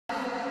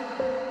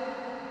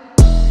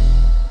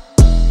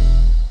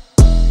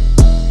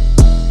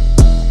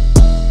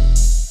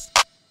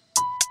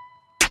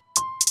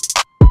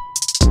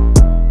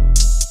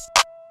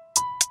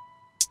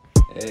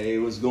Hey,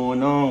 what's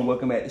going on?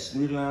 Welcome back to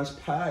Smooth Lounge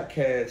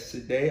Podcast.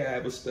 Today I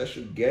have a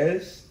special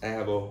guest. I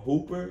have a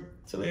hooper.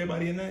 Tell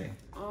everybody your name.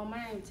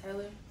 My name's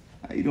Taylor.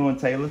 How you doing,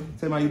 Taylor?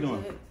 Tell me how you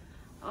doing. Good.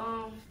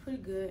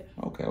 Pretty good.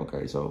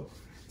 Okay. So,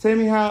 tell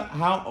me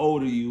how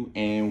old are you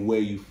and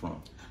where you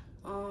from?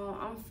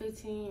 I'm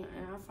 15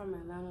 and I'm from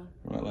Atlanta.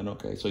 From Atlanta.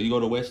 Okay. So you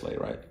go to Westlake,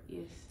 right?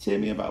 Yes. Tell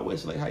me about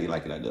Westlake. How you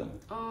like it out there?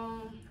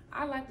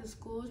 I like the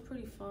school. It's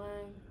pretty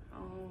fun.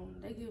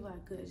 They give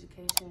like good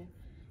education,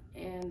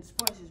 and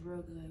sports is real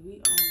good.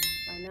 We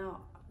right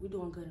now we're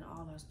doing good in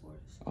all our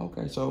sports.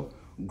 Okay. So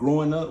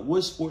growing up,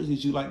 what sports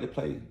did you like to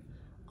play?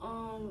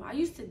 I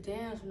used to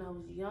dance when I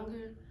was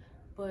younger,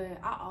 but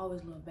I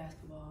always loved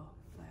basketball.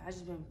 Like I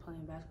just been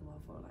playing basketball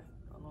for like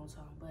a long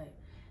time. But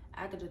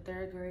after the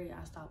 3rd grade,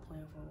 I stopped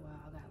playing for a while.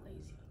 I got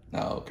lazy.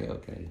 Oh,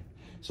 okay.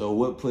 So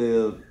what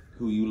player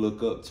who you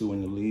look up to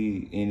in the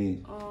league, any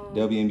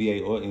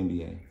WNBA or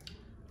NBA?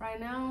 Right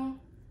now,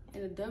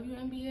 in the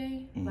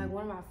WNBA, like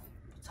one of my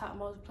top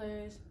most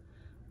players,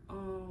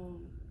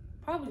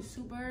 probably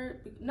Sue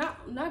Bird.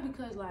 Not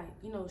because like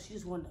she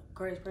just one of the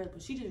greatest players,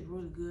 but she just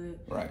really good.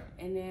 Right.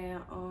 And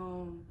then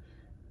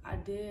I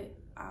did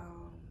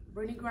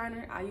Brittany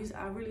Griner. I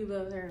really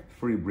love her.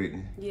 Free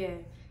Brittany. Yeah.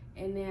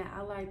 And then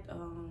I liked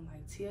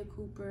like Tia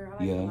Cooper. I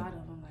liked a lot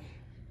of them. Like,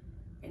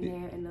 and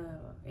then in the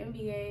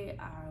NBA,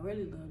 I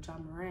really love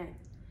John Morant.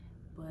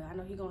 But I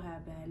know he gonna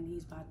have bad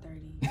knees by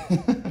 30.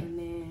 And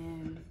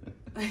then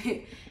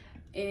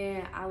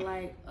and I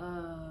like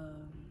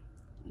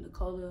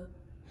Nicola.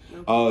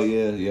 Oh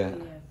yeah.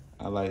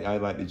 I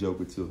like the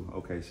Joker too.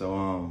 Okay,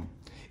 so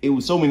it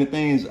was so many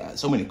things,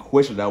 so many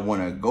questions I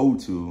want to go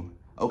to.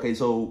 Okay,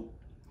 so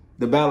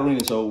the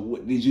ballerina. So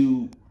what, did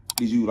you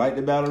like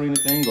the ballerina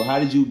thing, or how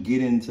did you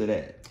get into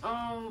that?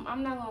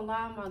 I'm not gonna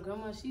lie, my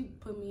grandma, she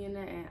put me in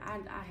that,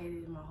 and I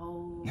hated it my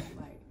whole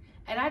like.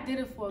 And I did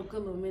it for a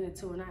good little minute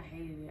too, and I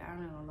hated it.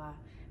 I'm not gonna lie.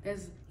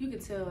 You can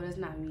tell that's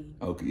not me.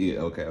 Okay,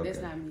 yeah, okay. That's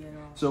not me at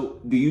all. So,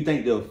 do you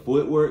think the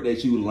footwork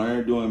that you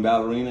learned doing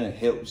ballerina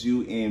helps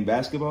you in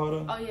basketball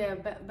though? Oh yeah,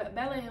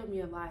 ballet helped me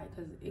a lot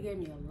because it gave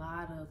me a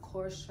lot of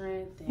core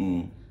strength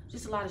and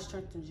just a lot of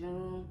strength in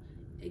general.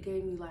 It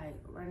gave me like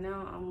right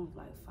now I'm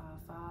like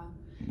 5'5",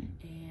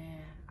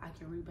 and I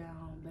can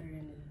rebound better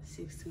than the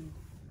 6'2".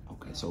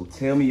 Okay, so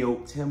tell me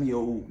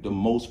the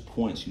most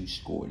points you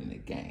scored in the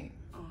game.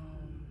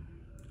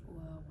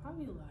 Well,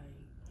 probably like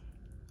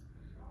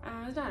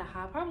it's not a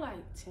high, probably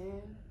like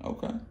 10.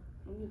 Okay.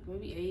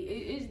 Maybe 8.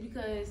 It's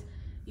because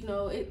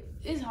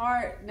it's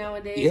hard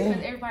nowadays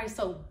because everybody's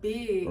so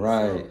big.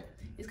 Right. So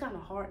it's kind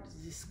of hard to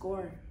just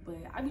score, but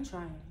I be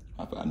trying.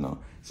 I know.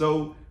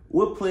 So,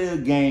 what player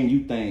game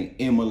you think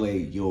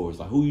emulate yours?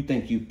 Like, who you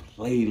think you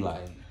play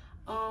like?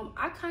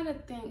 I kind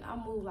of think I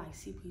move like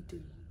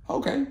CP3.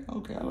 Okay, I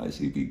like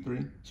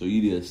CP3. So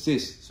you did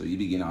assists, so you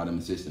be getting all them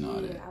assists and all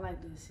that. Yeah, I like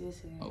the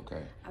assists. And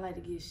I like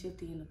to get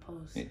shifty in the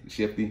post.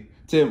 Shifty.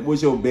 Tell me,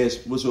 what's your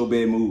best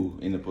move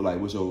in the like?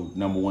 What's your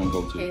 #1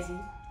 go-to? Hezzy.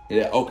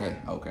 Yeah. Okay.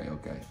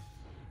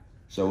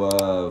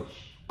 So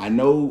I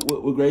know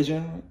what grade you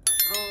in? I'm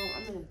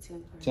in the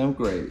 10th grade. 10th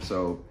grade.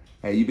 So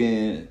have you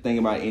been thinking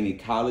about any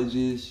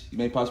colleges you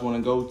may possibly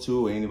want to go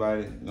to, or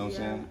anybody? You know what I'm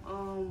saying?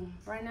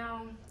 Right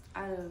now,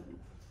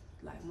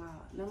 like my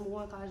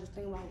 #1 college I was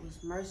thinking about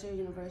was Mercer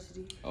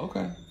University.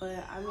 Okay.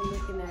 But I've been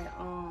looking at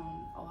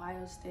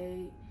Ohio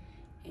State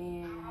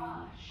and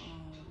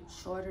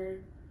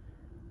Shorter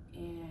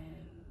and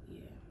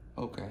yeah.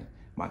 Okay.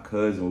 My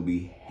cousin will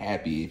be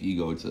happy if you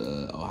go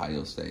to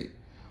Ohio State.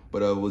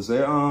 But was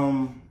there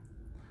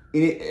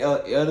any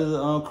other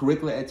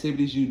curricular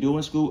activities you do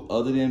in school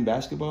other than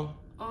basketball?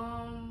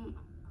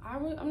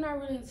 I'm not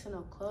really into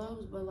no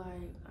clubs, but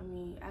like, I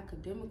mean,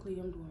 academically,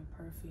 I'm doing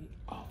perfect.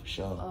 Oh, for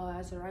sure.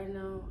 As of right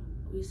now,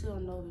 we still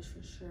don't know this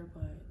for sure,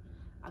 but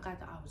I got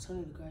the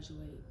opportunity to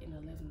graduate in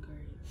 11th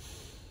grade.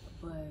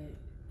 But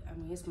I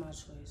mean, it's my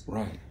choice.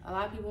 Right. A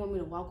lot of people want me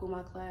to walk with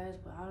my class,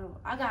 but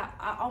I don't.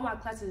 All my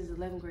classes is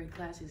 11th grade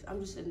classes.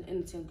 I'm just in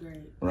the 10th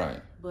grade.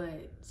 Right.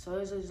 But so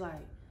it's just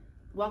like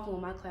walking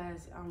with my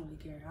class. I don't really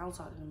care. I don't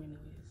talk to them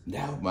anyways.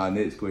 Now, my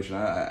next question,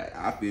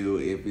 I feel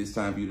if it's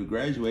time for you to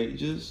graduate,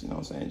 just,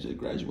 just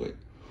graduate.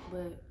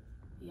 But,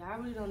 yeah, I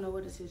really don't know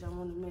what decision I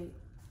want to make.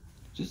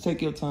 Just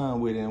take your time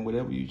with it, and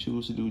whatever you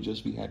choose to do,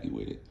 just be happy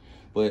with it.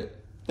 But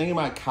thinking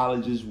about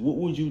colleges, what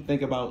would you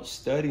think about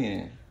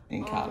studying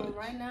in college?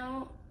 Right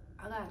now,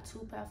 I got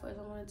 2 pathways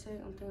I want to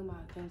take. I'm thinking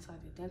about getting into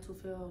like the dental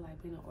field,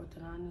 like being an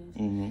orthodontist.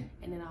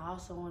 And then I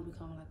also want to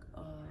become like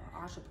an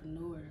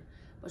entrepreneur.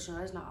 But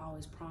that's not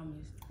always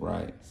promised.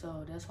 Right.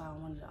 So that's why I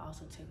wanted to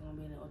also take on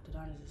being an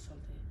orthodontist or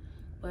something.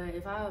 But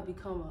if I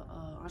become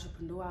an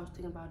entrepreneur, I was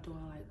thinking about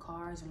doing like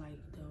cars and like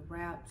the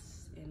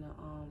wraps and the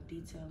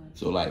detailing.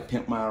 So like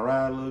pimp my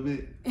ride a little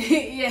bit?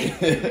 Yeah.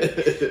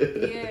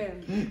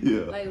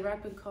 Like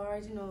wrapping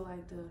cars,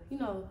 like the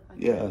little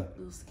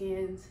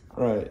skins.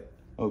 Right.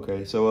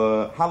 Okay.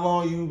 So how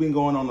long you been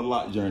going on the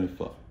lock journey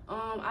for?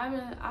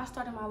 I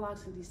started my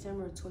locks in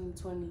December of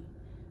 2020.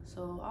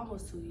 So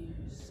almost 2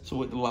 years. So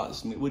what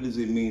does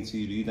it mean to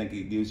you? Do you think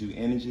it gives you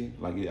energy?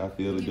 Like I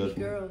feel it does.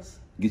 Girls.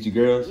 Get you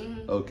girls?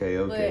 Mm-hmm. Okay.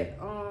 But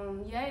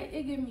yeah,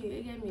 it gave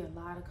me a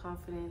lot of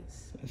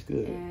confidence. That's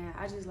good. And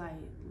I just like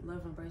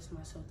love embracing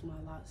myself through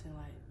my locks, and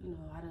like, you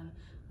know, I done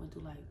went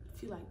through like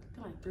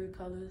 3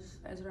 colors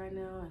as of right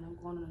now, and I'm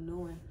going on a new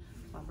one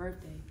for my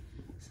birthday.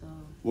 So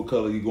what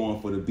color you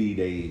going for the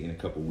B-Day in a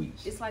couple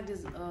weeks? it's like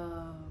this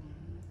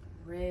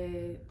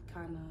red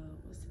kind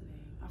of, what's the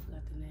name? I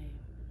forgot the name.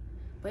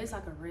 But it's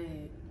like a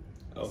red.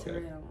 It's Okay.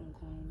 red I'm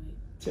going with.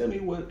 Tell me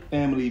what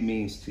family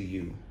means to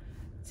you.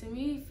 To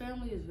me,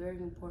 family is very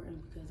important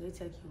because they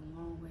take you a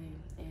long way.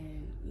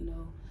 And, you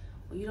know,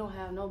 when you don't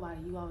have nobody,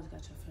 you always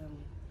got your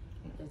family.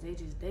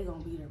 Because they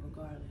gonna be there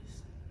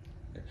regardless.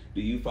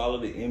 Do you follow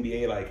the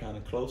NBA like kind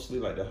of closely,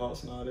 like the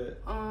Hawks and all that?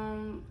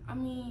 I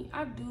mean,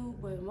 I do,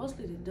 but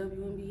mostly the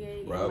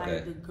WNBA Right, and okay.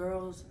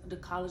 like the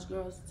college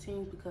girls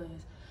teams,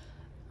 because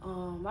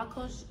my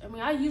coach, I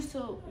mean, I used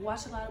to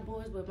watch a lot of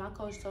boys, but my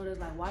coach told us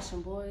like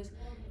watching boys,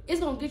 it's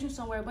gonna get you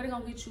somewhere, but it's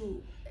gonna get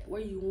you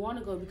where you want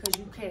to go because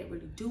you can't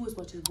really do as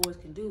much as boys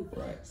can do.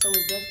 Right. So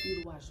it's best for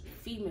you to watch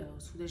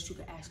females that you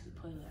can actually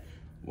play like.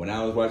 When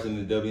I was watching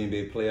the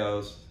WNBA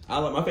playoffs,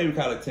 my favorite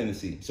college,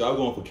 Tennessee. So I was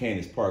going for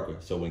Candace Parker.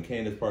 So when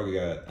Candace Parker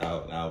got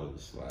out, I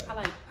was like,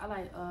 I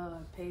like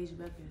Paige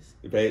Beckers.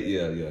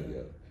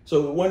 Yeah.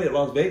 So one at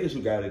Las Vegas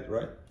who got it,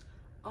 right?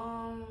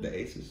 The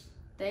Aces.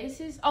 The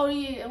Aces? Oh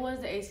yeah, it was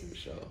the Aces. For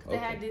sure. They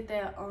had did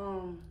that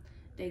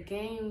that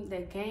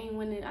game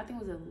winning, I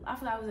think I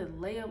forgot it was a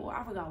layup or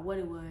I forgot what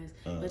it was,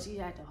 but she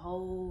had the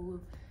whole,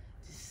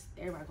 just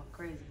everybody going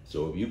crazy.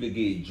 So if you could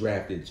get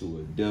drafted to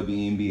a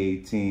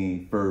WNBA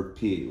team, first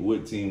pick,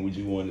 what team would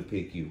you want to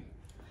pick you?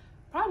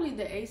 Probably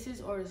the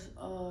Aces or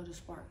the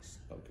Sparks.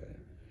 Okay.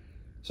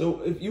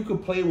 So if you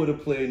could play with a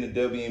player in the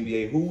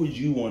WNBA, who would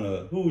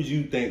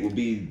you think would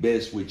be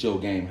best with your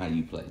game, how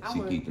you play,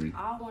 CP3?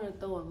 I want to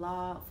throw a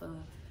lob for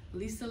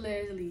Lisa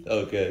Leslie.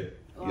 Okay.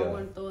 Or I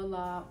want to throw a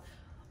lob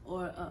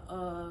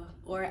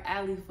or an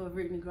alley for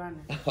Brittany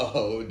Griner.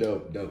 Oh,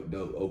 dope.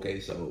 Okay,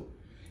 so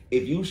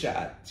if you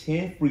shot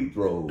 10 free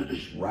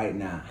throws right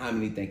now, how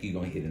many think you're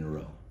going to hit in a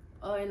row?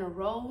 In a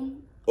row?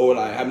 Or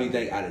like how many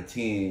think out of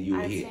 10 you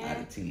would hit 10? out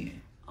of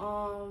 10?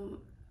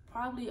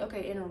 Probably,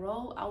 okay, in a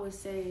row, I would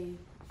say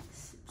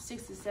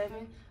 6 to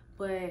 7,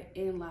 but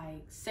in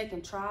like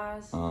second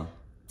tries,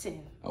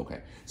 10.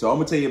 Okay, so I'm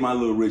gonna tell you my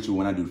little ritual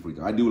when I do free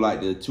throw. I do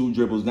like the 2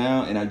 dribbles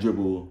down and I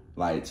dribble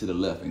like to the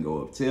left and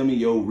go up. Tell me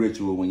your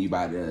ritual when you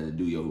about to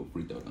do your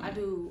free throw. I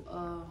do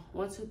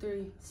 1, 2,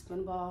 3, spin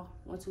the ball,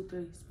 1, 2,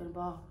 3, spin the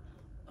ball,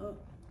 up,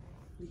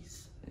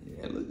 please.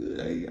 Yeah, look good.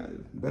 Hey, you got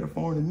better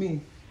form than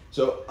me.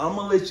 So I'm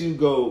gonna let you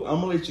go.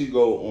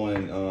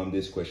 On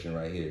this question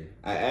right here.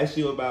 I asked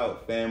you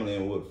about family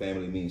and what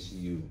family means to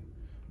you,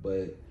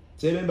 but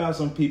tell me about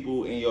some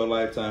people in your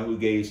lifetime who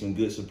gave some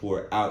good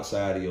support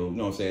outside of your, you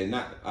know what I'm saying,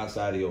 not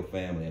outside of your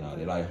family and all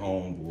that, like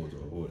homeboys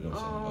or you know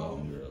what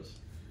I'm saying, homegirls.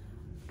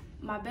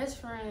 My best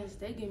friends,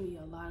 they give me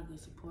a lot of good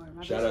support.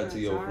 Shout out to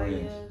your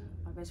friends.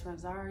 My best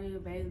friends Zaria,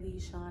 Bailey,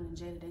 Sean, and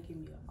Jada, they give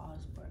me all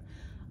the support.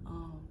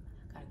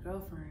 Got a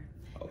girlfriend.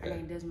 Okay. Her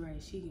name Desiree.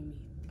 She give me,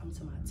 I'm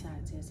to my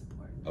 10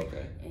 support.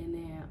 Okay. And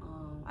then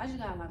I just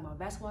got like my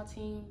basketball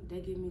team.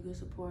 They give me good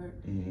support.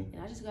 And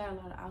I just got a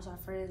lot of outside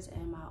friends.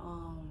 And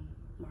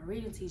my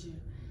reading teacher,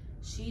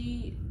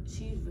 she's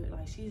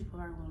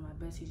probably one of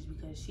my best teachers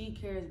because she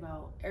cares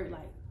about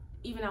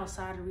even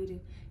outside of reading,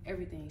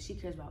 everything. She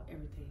cares about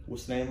everything.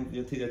 What's the name of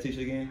your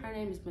teacher again? Her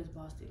name is Miss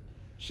Boston.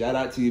 Shout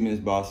out to you, Miss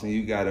Boston.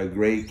 You got a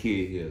great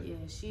kid here. Yeah,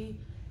 she's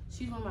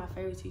one of my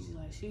favorite teachers.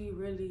 Like, she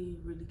really,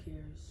 really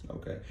cares.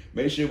 Okay.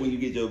 Make sure when you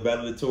get your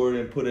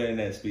valedictorian, put it in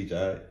that speech,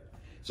 all right?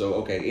 So,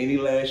 okay, any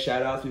last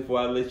shout-outs before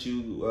I let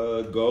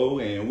you go?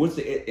 And what's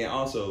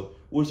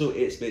your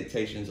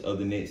expectations of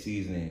the next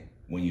season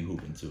when you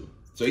hooping too?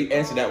 So you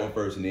answer that one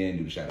first and then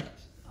do the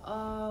shout-outs.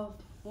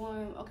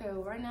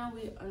 Right now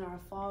we in our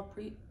fall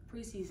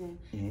preseason,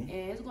 and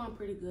it's going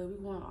pretty good. We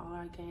won all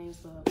our games,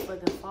 but for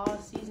the fall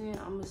season,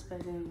 I'm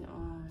expecting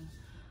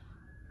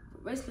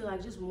basically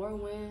like just more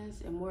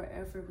wins and more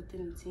effort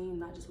within the team,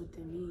 not just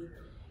within me.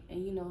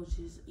 And, you know,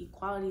 just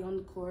equality on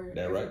the court.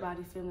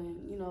 Everybody feeling,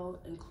 you know,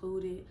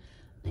 included.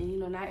 And, you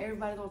know, not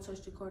everybody gonna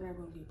touch the court and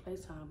everybody gonna get play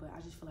time, but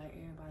I just feel like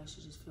everybody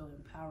should just feel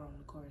empowered on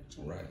the court in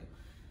general. Right.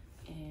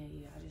 And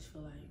yeah, I just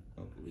feel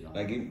like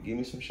Now give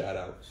me some shout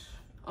outs.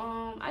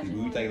 What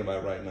you thinking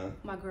about right now?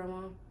 My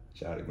grandma.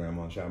 Shout out to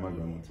grandma. Shout out my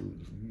grandma too.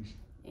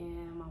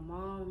 And my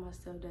mom and my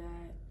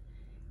stepdad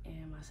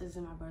and my sister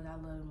and my brother. I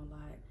love them a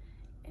lot.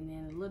 And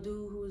then the little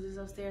dude who was just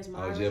upstairs,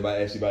 Myron. I was just about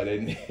to ask you about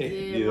that name.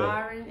 Yeah,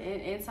 Myron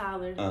and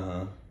Tyler.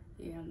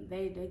 Yeah,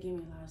 they give me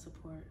a lot of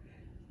support.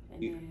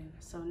 And then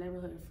some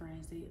neighborhood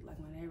friends, like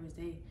my neighbors,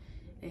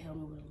 they help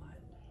me with a lot.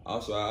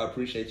 Also, I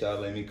appreciate y'all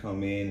letting me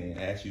come in and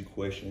ask you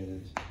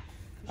questions.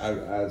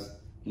 I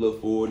look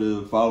forward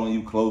to following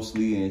you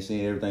closely and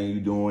seeing everything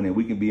you're doing. And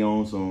we can be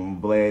on some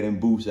Vlad and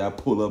Boost. I'll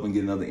pull up and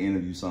get another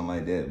interview, something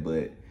like that.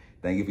 But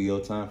thank you for your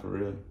time, for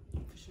real.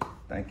 For sure.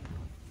 Thank you.